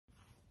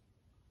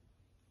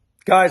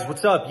Guys,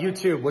 what's up?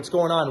 YouTube, what's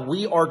going on?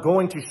 We are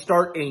going to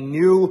start a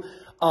new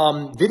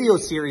video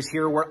series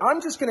here where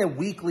I'm just going to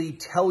weekly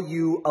tell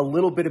you a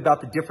little bit about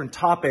the different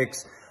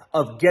topics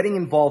of getting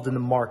involved in the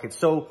market.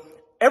 So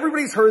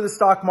everybody's heard of the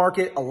stock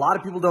market. A lot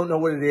of people don't know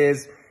what it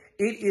is.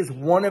 It is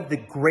one of the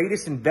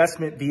greatest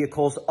investment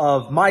vehicles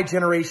of my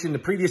generation, the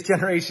previous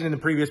generation, and the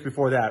previous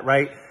before that,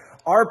 right?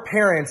 Our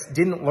parents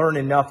didn't learn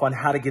enough on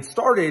how to get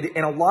started,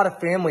 and a lot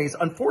of families,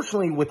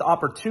 unfortunately, with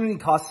opportunity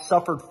costs,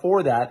 suffered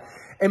for that.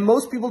 And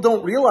most people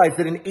don't realize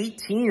that an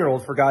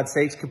 18-year-old, for God's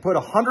sakes, could put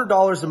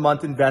 $100 a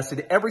month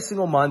invested every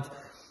single month.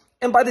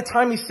 And by the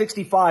time he's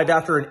 65,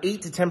 after an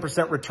 8 to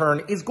 10%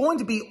 return, is going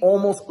to be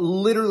almost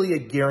literally a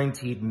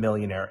guaranteed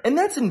millionaire. And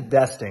that's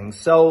investing.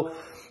 So,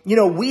 you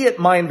know, we at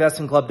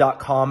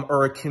myinvestingclub.com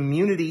are a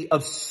community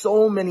of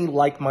so many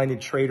like-minded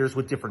traders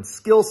with different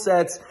skill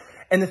sets.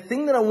 And the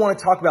thing that I want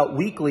to talk about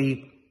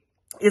weekly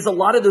is a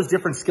lot of those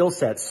different skill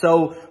sets.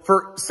 So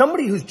for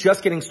somebody who's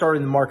just getting started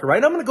in the market,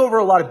 right, I'm going to go over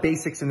a lot of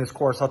basics in this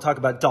course. I'll talk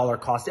about dollar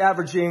cost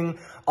averaging.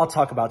 I'll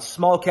talk about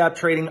small cap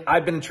trading.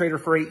 I've been a trader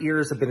for 8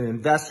 years. I've been an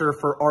investor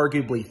for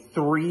arguably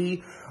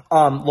 3,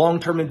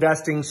 long-term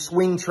investing,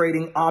 swing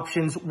trading,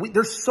 options.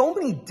 There's so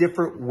many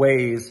different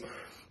ways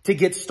to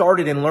get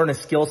started and learn a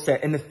skill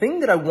set. And the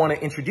thing that I want to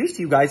introduce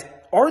to you guys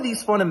are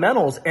these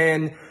fundamentals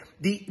and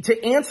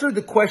to answer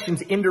the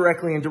questions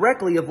indirectly and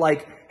directly of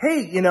like,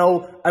 hey, you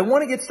know, I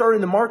want to get started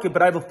in the market,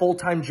 but I have a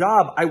full-time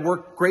job. I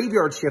work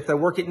graveyard shift. I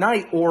work at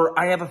night, or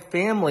I have a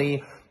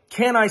family.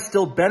 Can I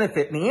still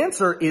benefit? And the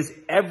answer is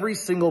every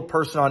single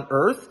person on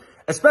earth,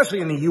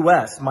 especially in the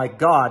U.S. My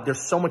God,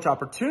 there's so much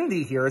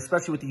opportunity here,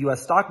 especially with the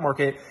U.S. stock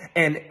market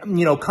and,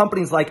 you know,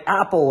 companies like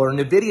Apple or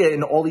Nvidia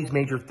and all these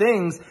major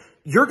things.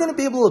 You're going to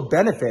be able to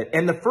benefit.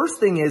 And the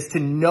first thing is to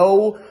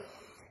know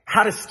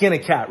how to skin a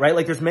cat, right?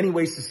 Like there's many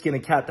ways to skin a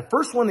cat. The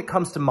first one that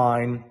comes to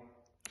mind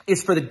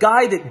is for the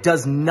guy that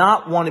does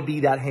not want to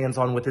be that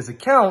hands-on with his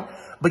account,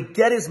 but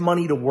get his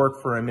money to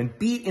work for him and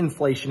beat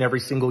inflation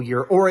every single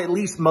year, or at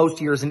least most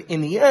years. And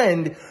in the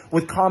end,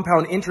 with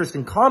compound interest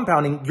and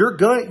compounding,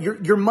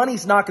 your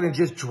money's not going to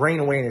just drain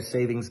away in a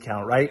savings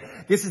account, right?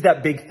 This is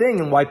that big thing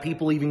and why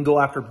people even go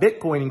after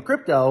Bitcoin and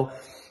crypto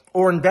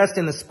or invest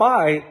in the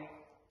SPY,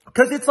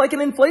 because it's like an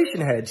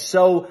inflation hedge.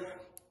 So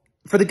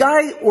for the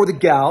guy or the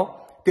gal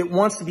that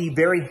wants to be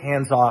very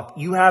hands-off,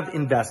 you have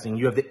investing.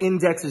 You have the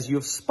indexes, you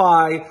have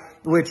SPY,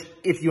 which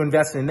if you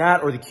invest in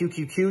that, or the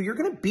QQQ, you're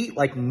going to beat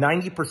like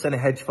 90% of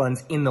hedge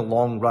funds in the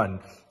long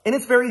run. And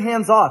it's very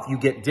hands-off. You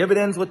get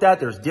dividends with that.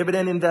 There's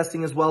dividend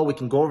investing as well. We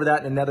can go over that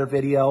in another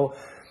video.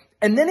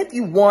 And then if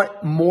you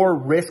want more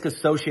risk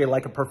associated,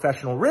 like a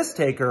professional risk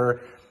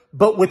taker,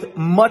 but with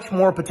much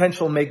more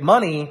potential to make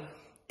money,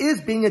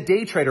 is being a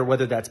day trader,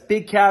 whether that's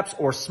big caps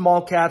or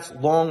small caps,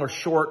 long or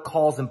short,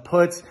 calls and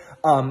puts,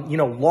 you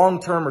know,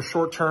 long-term or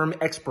short-term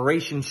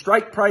expiration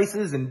strike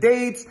prices and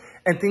dates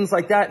and things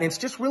like that. And it's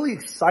just really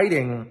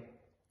exciting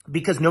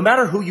because no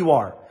matter who you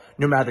are,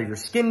 no matter your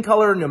skin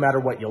color, no matter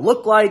what you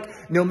look like,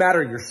 no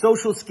matter your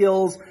social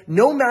skills,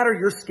 no matter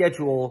your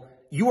schedule,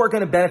 you are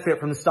going to benefit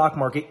from the stock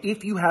market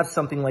if you have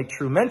something like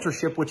true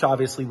mentorship, which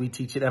obviously we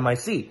teach at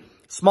MIC.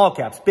 Small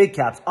caps, big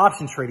caps,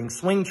 option trading,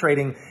 swing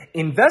trading,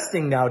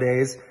 investing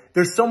nowadays.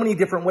 There's so many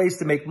different ways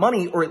to make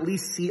money or at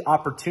least see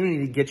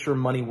opportunity to get your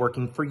money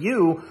working for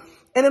you.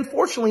 And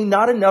unfortunately,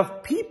 not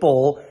enough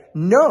people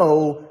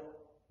know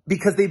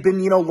because they've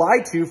been, you know,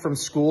 lied to from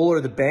school or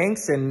the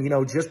banks and, you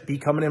know, just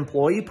become an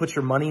employee, put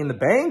your money in the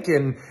bank.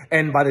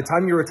 And by the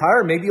time you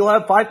retire, maybe you'll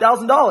have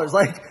 $5,000.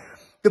 Like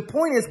the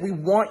point is we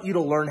want you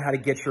to learn how to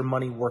get your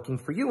money working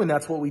for you. And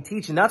that's what we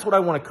teach. And that's what I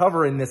want to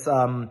cover in this,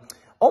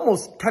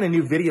 almost kind of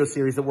new video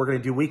series that we're going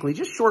to do weekly,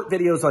 just short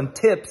videos on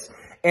tips.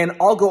 And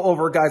I'll go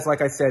over, guys,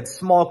 like I said,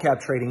 small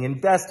cap trading,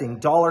 investing,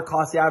 dollar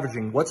cost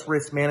averaging, what's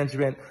risk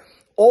management,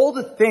 all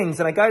the things.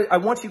 And I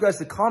want you guys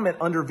to comment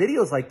under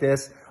videos like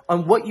this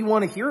on what you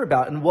want to hear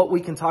about and what we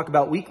can talk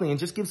about weekly and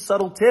just give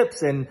subtle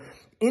tips and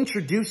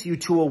introduce you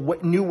to a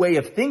new way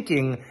of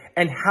thinking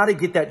and how to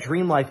get that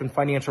dream life and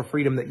financial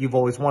freedom that you've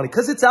always wanted.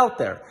 Because it's out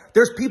there.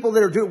 There's people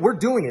that are we're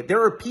doing it.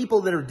 There are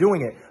people that are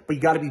doing it, but you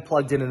got to be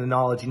plugged into the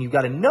knowledge and you've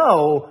got to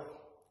know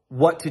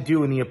what to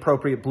do in the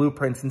appropriate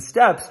blueprints and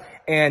steps.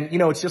 And, you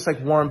know, it's just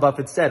like Warren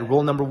Buffett said,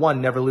 rule number 1,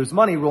 never lose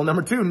money. Rule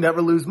number 2,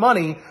 never lose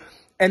money.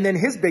 And then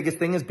his biggest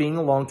thing is being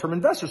a long-term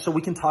investor. So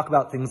we can talk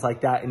about things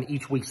like that and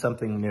each week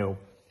something new.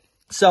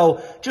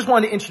 So just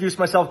wanted to introduce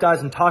myself,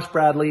 guys. I'm Tosh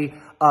Bradley,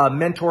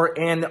 mentor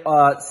and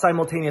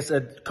simultaneous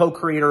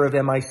co-creator of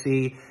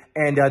MIC.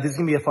 And this is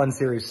going to be a fun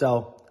series.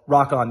 So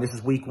rock on. This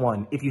is week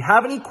 1. If you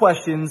have any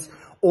questions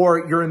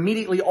or you're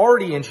immediately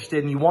already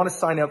interested and you want to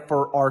sign up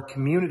for our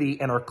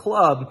community and our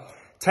club,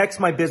 text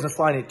my business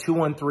line at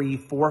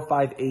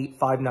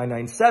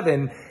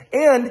 213-458-5997.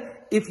 And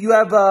if you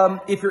have,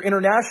 if you're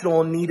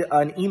international and need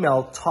an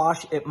email,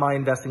 Tosh at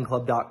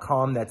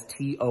myinvestingclub.com. That's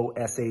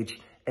TOSH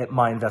at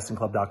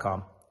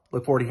myinvestingclub.com.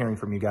 Look forward to hearing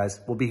from you guys.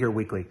 We'll be here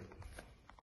weekly.